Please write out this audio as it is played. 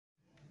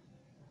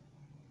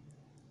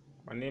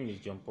My name is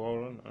John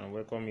Paul and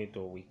welcome you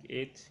to week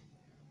 8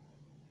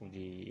 of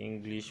the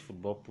English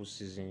football pool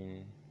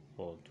season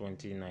for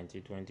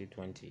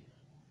 2019-2020.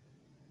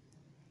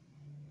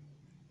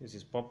 This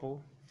is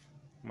Purple.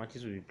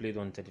 Matches will be played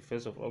on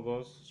 31st of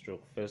August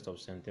stroke 1st of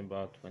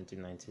September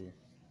 2019.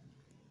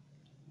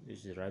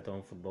 This is right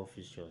on football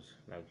fixtures.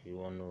 Like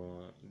you all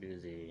know, this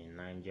is a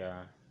Niger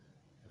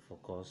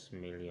Focus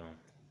Million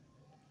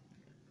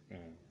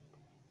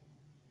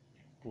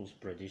pools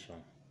prediction.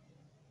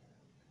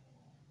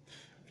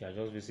 If you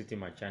are just visiting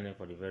my channel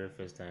for the very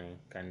first time,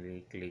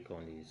 kindly click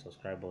on the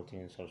subscribe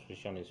button.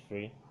 Subscription is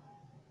free.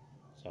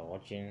 So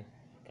watching, you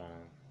can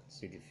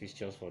see the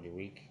fixtures for the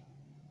week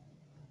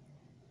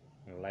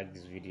and like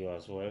this video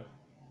as well.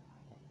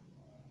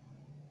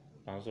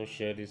 Also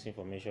share this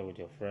information with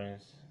your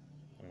friends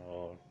and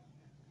all.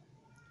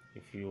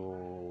 If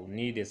you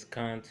need a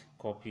scanned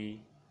copy,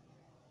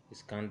 a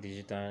scanned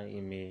digital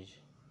image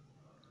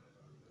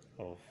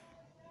of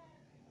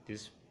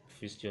these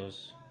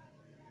fixtures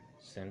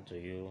sent to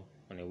you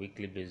on a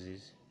weekly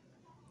basis,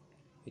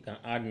 you can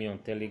add me on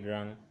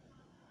Telegram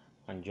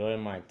and join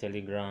my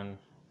Telegram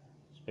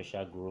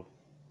special group.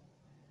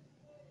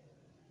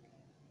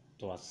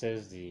 To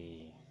access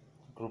the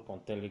group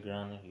on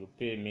Telegram, you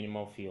pay a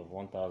minimum fee of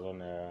 1,000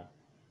 naira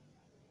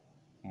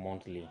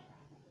monthly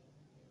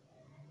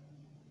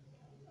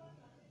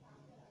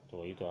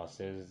for you to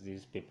access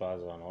these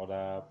papers and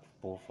other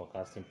pool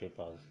forecasting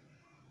papers.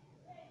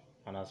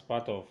 And as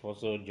part of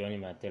also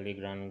joining my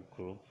Telegram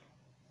group,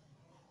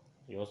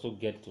 you also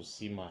get to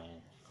see my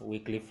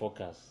weekly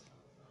forecast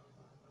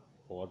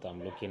for what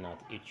I'm looking at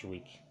each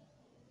week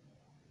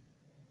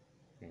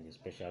in the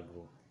special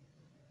group.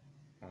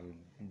 I'm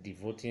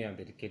devoting and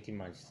dedicating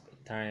my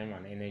time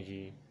and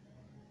energy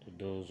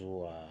to those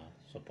who are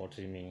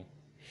supporting me.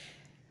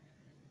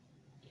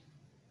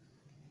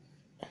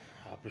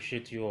 I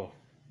appreciate you all.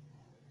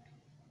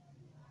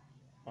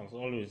 As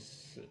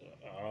always,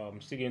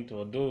 I'm sticking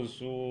to those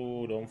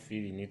who don't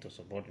feel the need to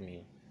support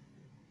me.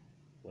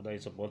 Whether you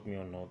support me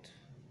or not,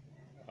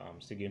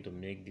 I'm still going to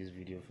make this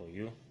video for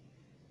you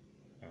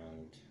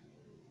and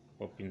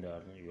hoping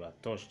that you are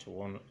touched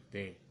one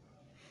day.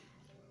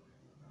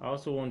 I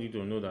also want you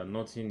to know that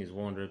nothing is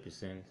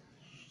 100%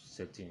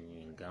 certain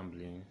in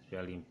gambling,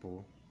 especially in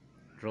pool.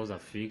 Draws are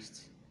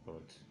fixed,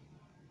 but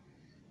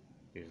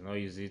it's not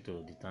easy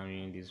to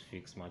determine these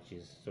fixed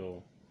matches.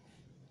 So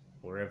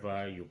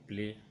wherever you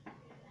play,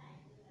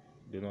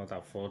 do not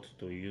afford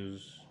to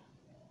use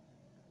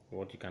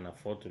what you can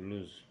afford to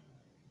lose.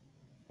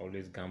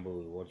 Always gamble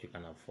with what you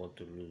can afford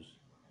to lose.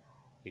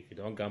 If you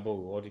don't gamble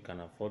with what you can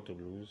afford to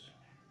lose,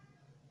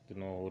 do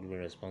not hold me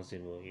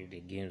responsible if the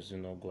games do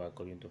not go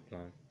according to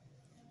plan.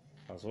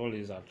 As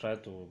always, I try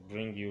to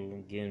bring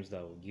you games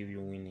that will give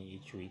you winning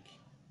each week,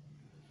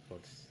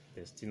 but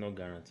there's still no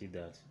guarantee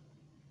that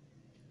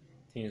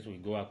things will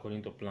go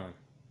according to plan.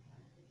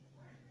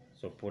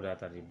 So put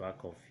that at the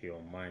back of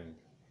your mind.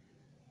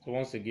 So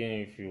once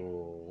again, if you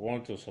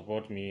want to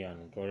support me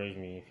and encourage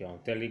me, if you're on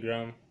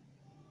Telegram,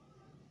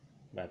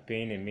 by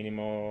paying a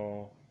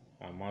minimal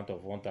amount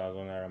of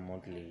 1,000 naira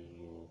monthly,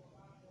 you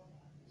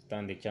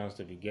stand the chance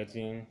to be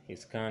getting a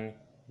scanned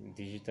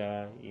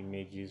digital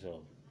images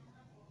of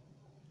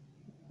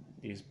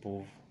these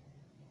pool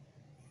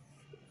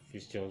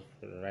fixtures,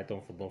 right on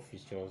football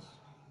fixtures,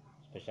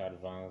 special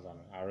advance,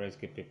 and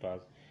RSK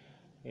papers.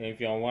 And if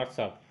you're on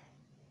WhatsApp,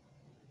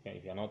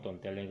 if you're not on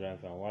Telegram,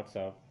 if you're on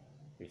WhatsApp,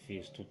 the fee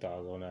is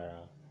 2,000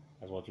 naira.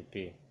 That's what you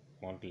pay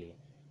monthly.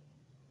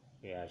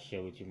 Yeah, I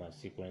share with you my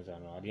sequence,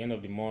 and at the end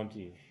of the month,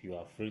 if you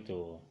are free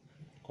to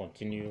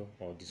continue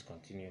or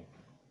discontinue,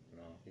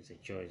 it's a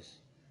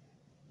choice.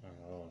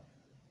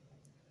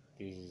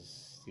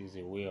 This is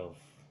a way of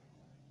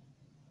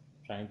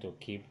trying to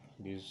keep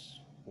this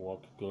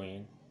work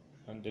going.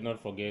 And do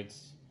not forget,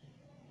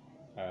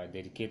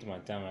 dedicate my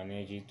time and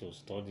energy to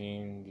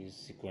studying these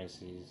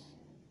sequences.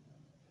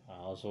 I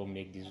also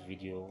make this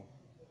video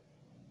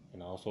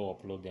and I also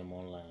upload them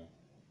online.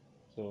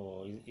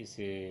 So it's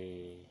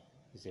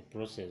a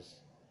process,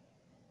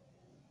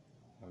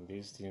 and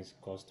these things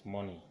cost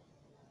money.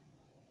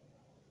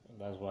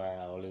 That's why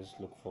I always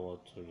look forward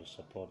to your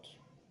support.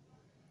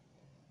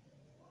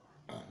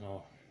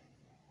 No.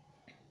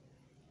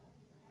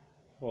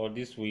 For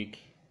this week,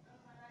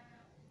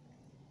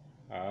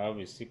 I have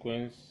a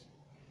sequence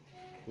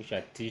which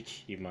I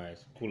teach in my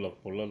School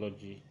of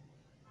Polology.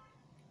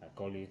 I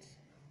call it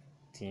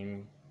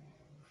Team,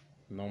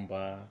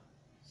 Number,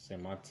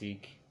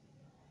 Semantic,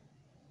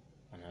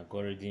 and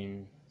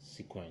Algorithm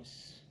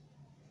Sequence.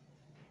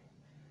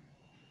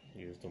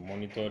 Used to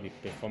monitor the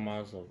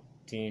performance of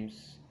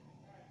teams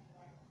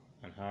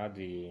and how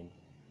they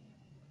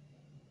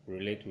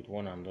relate with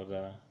one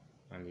another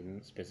and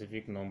the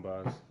specific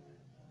numbers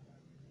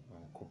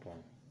and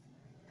coupon.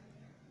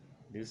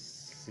 This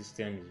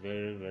system is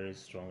very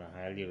strong and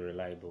highly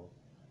reliable,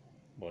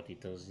 but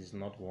it is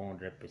not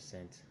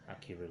 100%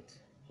 accurate,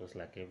 just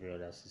like every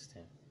other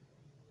system.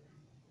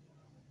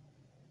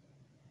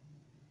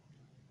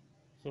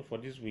 So for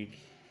this week,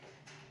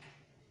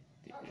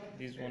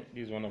 This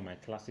is one of my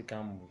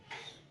classical moves.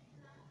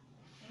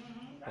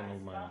 One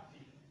of my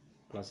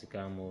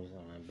classical moves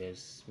and my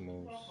best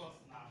moves.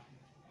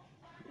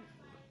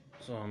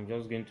 So I'm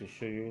just going to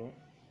show you.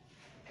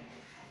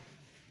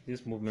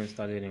 This movement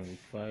started in week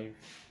 5.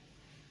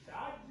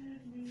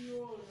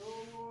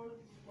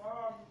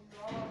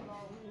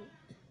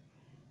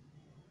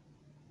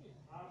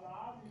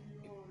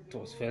 It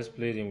was first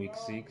played in week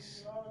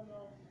 6,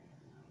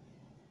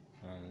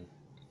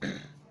 and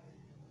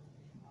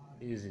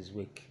this is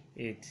week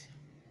 8.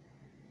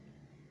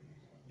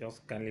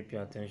 Just kindly pay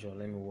attention.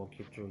 Let me walk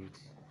you through it.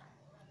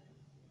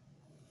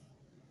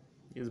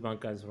 This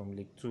banker is from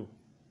League 2.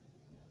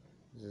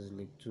 This is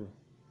League 2.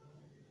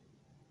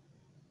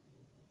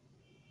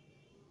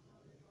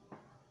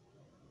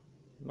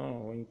 Now,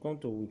 when you come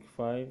to week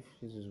 5,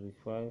 this is week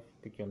 5.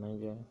 Pick your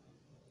Niger.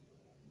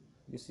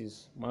 This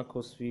is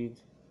Macclesfield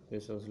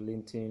versus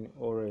Leyton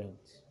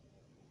Orient.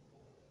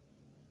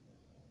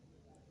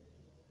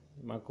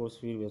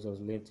 Macclesfield versus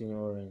Leyton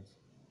Orient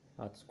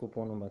at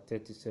coupon number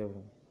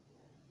 37.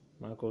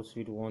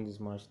 Macclesfield won this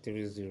match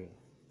 3-0.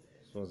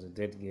 This was a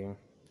dead game.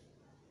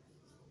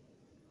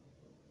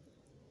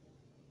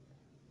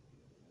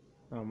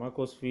 Now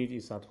Macclesfield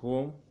is at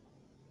home.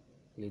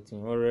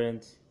 Leyton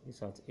Orient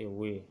is at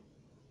away.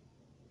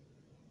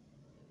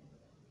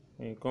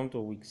 When you come to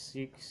week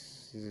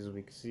 6, this is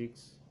week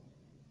 6.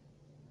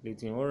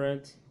 Leyton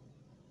Orient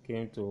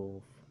came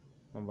to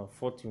number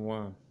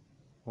 41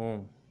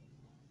 home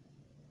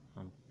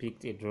and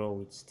picked a draw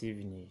with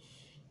Stevenage.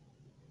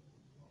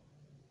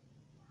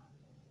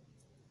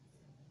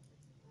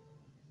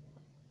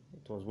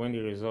 It was when the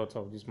result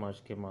of this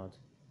match came out.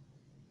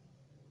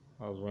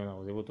 That was when I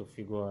was able to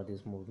figure out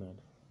this movement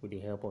with the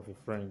help of a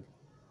friend.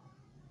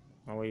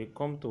 And when you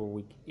come to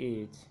week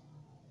 8,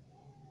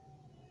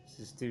 this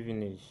is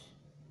Stevenage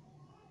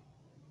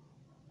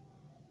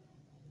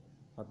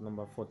at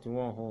number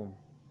 41 home,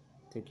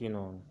 taking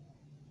on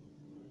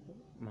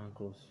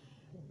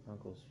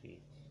Macclesfield.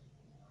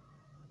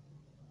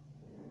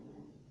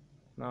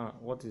 Now,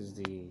 what is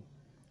the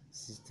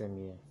system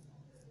here?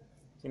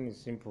 I think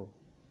it's simple.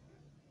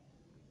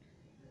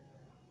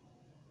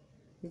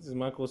 This is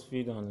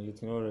Macclesfield and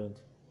Leyton Orient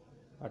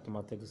at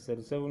number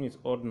 37 is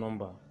odd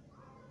number.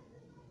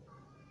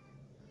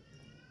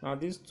 Now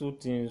these two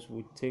teams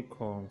will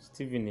take on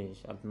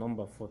Stevenage at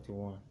number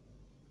 41,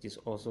 which is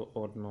also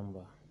odd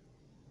number.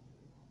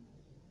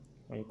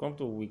 When you come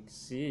to week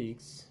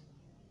 6,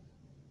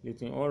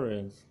 Leyton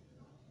Orient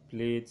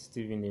played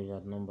Stevenage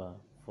at number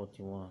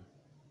 41.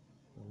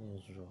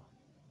 Let's draw.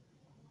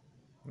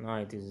 Now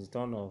it is the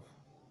turn of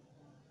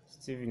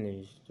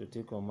Stevenage to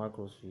take on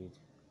Macclesfield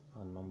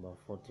at number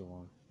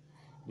 41.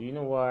 Do you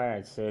know why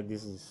I said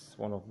this is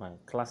one of my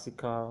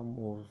classical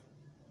moves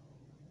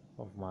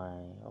of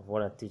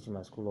what I teach in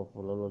my school of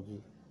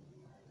philology?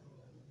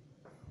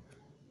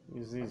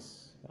 Is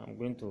this? I'm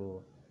going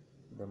to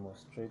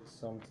demonstrate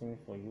something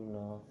for you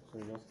now, so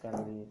just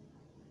kindly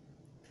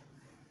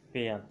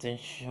pay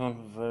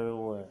attention very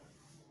well.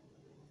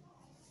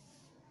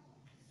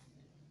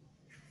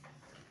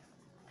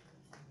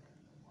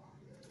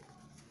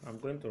 I'm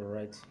going to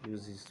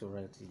use this to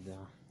write it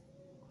down.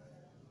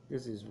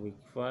 This is week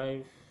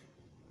 5.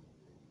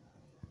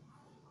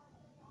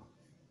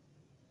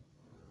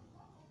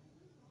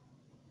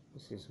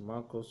 This is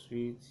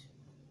Macclesfield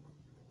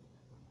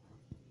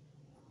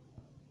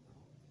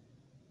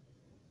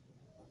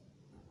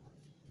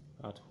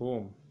at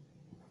home.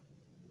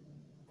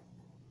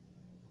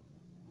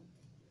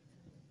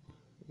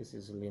 This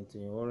is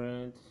Leyton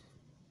Orient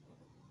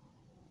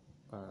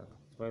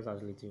twice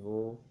as Leyton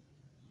O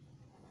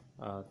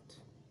at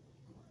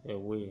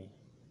away.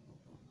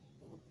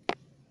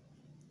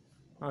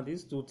 Now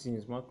these two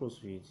teams,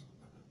 Macclesfield,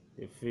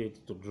 they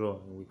failed to draw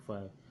in week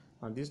 5,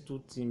 and these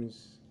two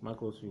teams,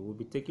 Macclesfield, will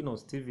be taking on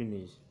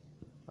Stevenage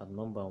at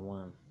number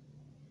 1.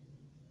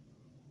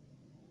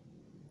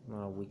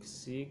 Now week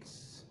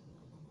 6,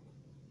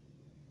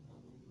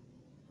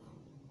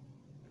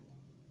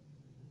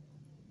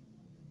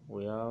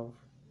 we have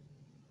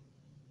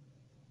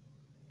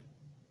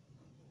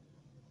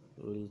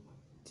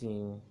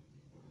Leyton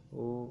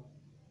O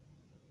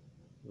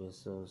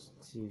versus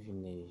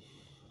Stevenage.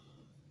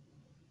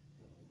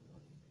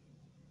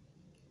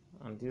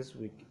 And this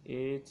week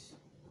 8,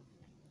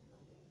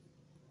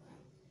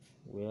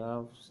 we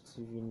have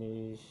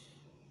Stevenage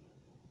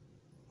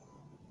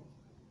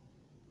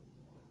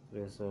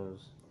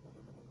versus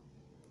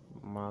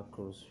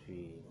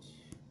Macclesfield.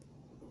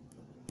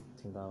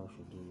 I think that we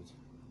should do it.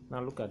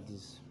 Now look at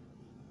this.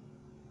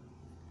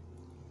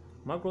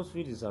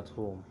 Macclesfield is at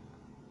home.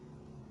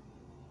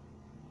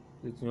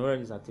 Leyton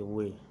Orient is at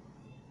away.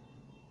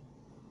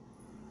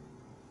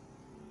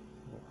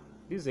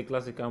 This is a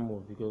classical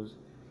move because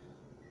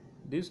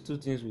these two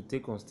teams will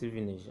take on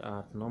Stevenage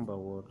at number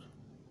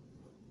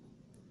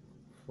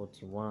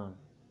 41.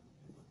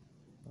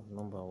 At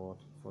number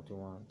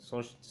 41.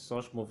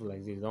 Such moves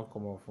like this don't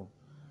come often,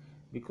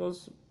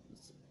 because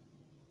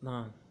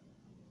now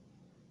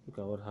look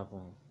at what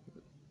happened.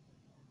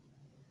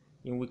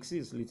 In week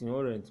 6, Leyton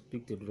Orient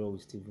picked a draw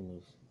with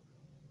Stevenage.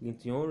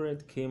 Leyton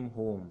Orient came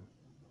home.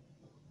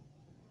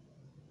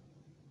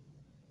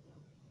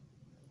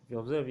 If you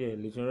observe here,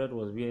 Leyton Orient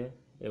was where?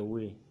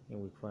 Away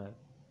in week 5.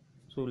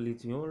 So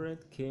Leyton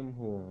Orient came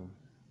home.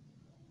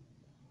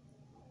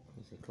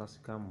 It's a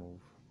classical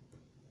move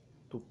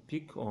to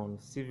pick on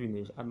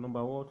Stevenage at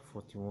number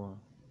 41.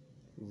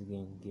 This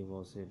game gave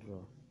us a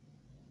draw.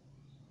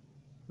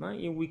 Now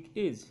in week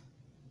 8,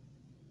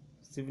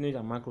 Stevenage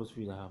and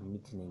Macclesfield are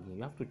meeting again.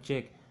 You have to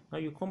check. Now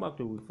you come back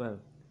to week 5.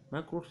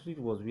 Macclesfield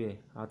was where?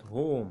 At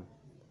home.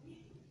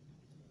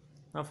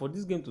 Now for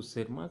this game to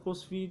set,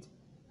 Macclesfield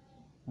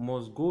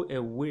must go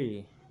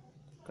away.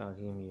 Look at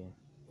him here.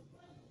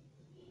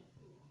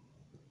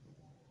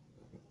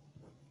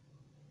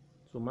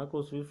 So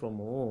Macclesfield from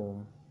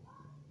home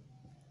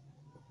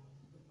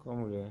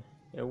come here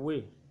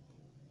away.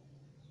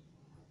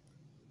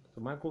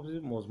 So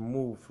Macclesfield must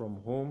move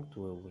from home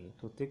to away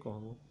to take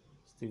on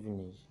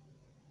Stevenage.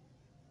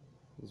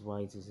 This is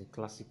why it is a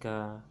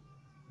classical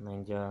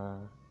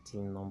Niger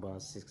team number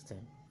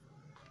 16.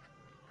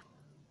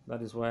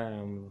 That is why I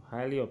am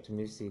highly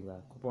optimistic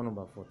that coupon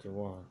number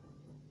 41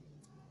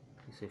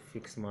 is a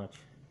fixed match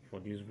for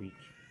this week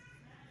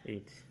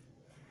 8.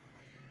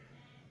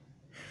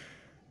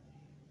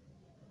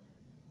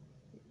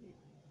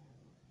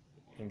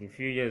 In the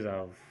few years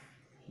I've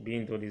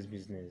been into this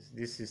business,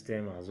 this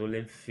system has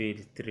only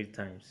failed 3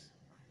 times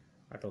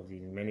out of the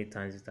many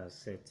times it has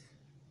set.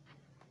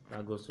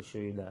 That goes to show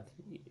you that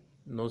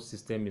no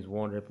system is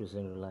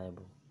 100%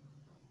 reliable.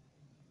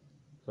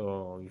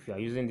 So if you are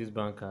using this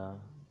banker,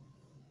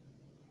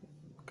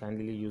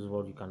 kindly use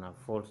what you can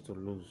afford to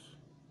lose.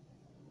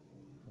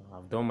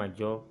 I've done my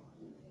job.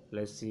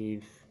 Let's see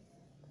if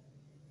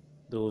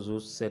those who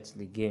set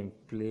the game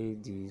play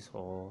this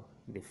or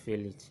they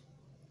fail it.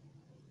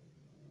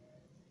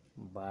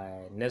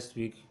 By next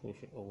week,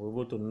 we're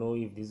able to know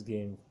if this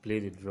game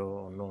played a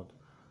draw or not.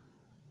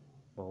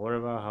 But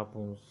whatever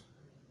happens,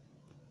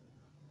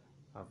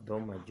 I've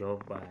done my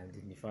job by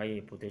identifying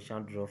a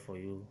potential draw for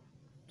you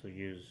to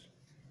use.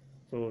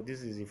 So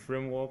this is the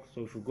framework.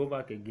 So if you go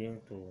back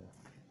again to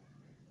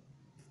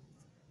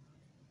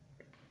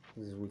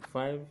this is week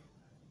 5,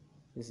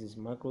 this is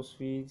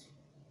Macclesfield,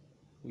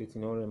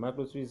 Leyton Orient.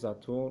 Macclesfield is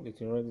at home,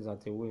 Leyton Orient is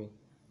at away.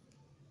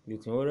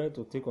 Leyton Orient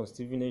to take on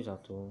Stevenage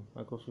at home,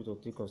 Macclesfield to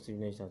take on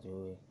Stevenage at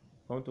away.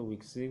 On to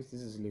week 6,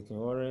 this is Leyton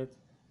Orient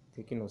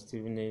taking on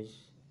Stevenage.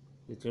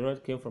 Leyton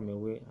Orient came from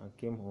away and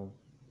came home,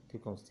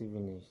 take on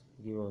Stevenage,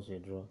 give us a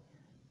draw.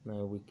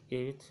 Now week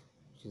 8,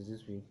 which is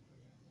this week,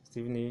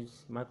 Stevenage,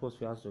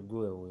 Macclesfield has to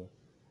go away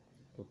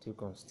to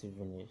take on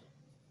Stevenage.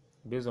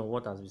 Based on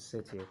what has been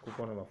set here,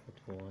 coupon number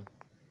 41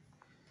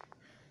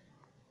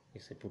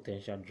 is a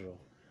potential draw,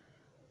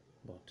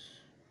 but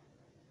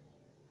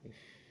if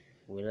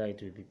whether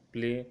it will be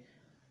play,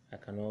 I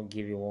cannot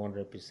give you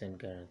 100%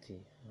 guarantee.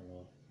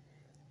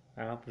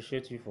 I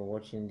appreciate you for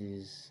watching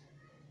this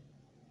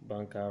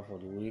banker for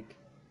the week.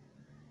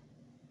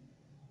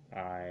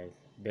 I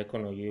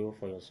beckon on you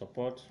for your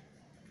support.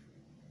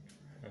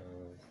 If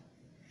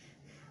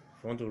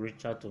you want to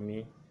reach out to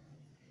me,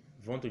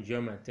 if you want to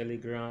join my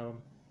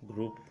Telegram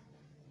group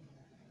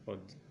for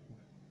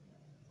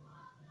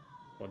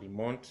the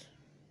month,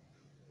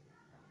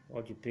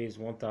 what you pay is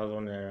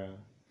 1,000 naira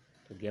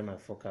to get my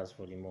forecast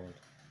for the month.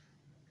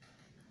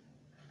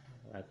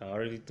 Like I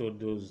already told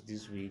those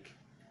this week,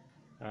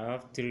 I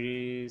have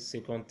 3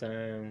 second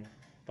time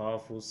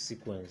powerful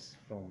sequence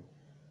from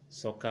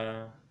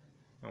Soccer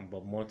and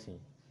Bob Martin,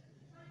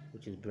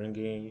 which is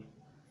bringing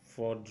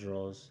 4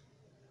 draws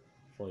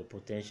for a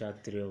potential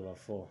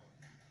 3/4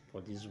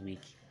 for this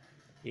week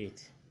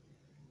 8.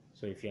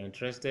 So if you're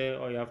interested,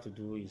 all you have to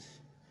do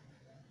is,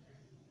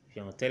 if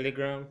you're on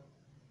Telegram,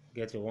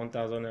 get your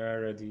 1,000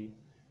 naira ready,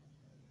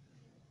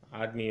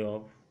 add me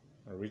up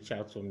and reach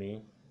out to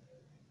me.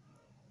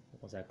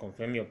 Once I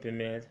confirm your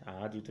payment,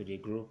 I'll add you to the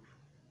group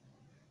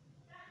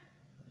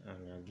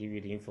and I'll give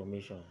you the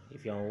information.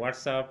 If you're on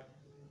WhatsApp,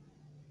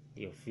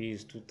 your fee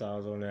is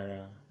 2,000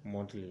 naira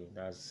monthly.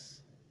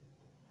 That's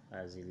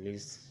the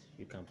least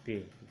you can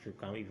pay. If you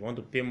want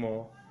to pay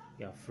more,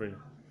 you're free.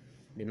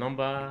 The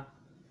number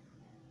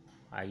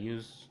I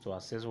use to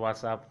access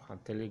WhatsApp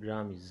and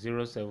Telegram is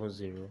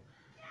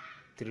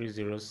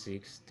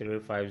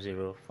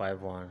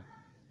 070-306-35051.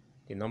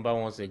 The number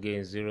once again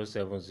is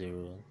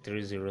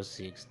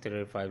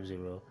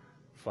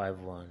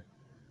 070-306-35051.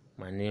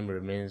 My name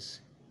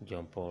remains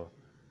John Paul.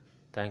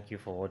 Thank you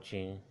for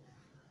watching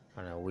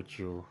and I wish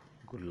you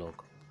good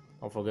luck.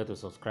 Don't forget to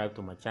subscribe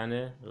to my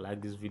channel,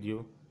 like this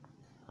video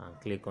and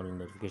click on the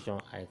notification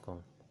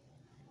icon.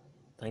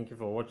 Thank you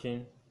for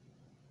watching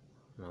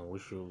and I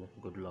wish you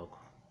good luck.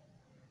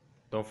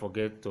 Don't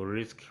forget to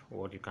risk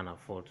what you can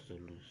afford to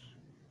lose.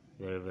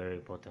 Very, very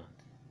important.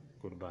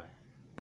 Goodbye.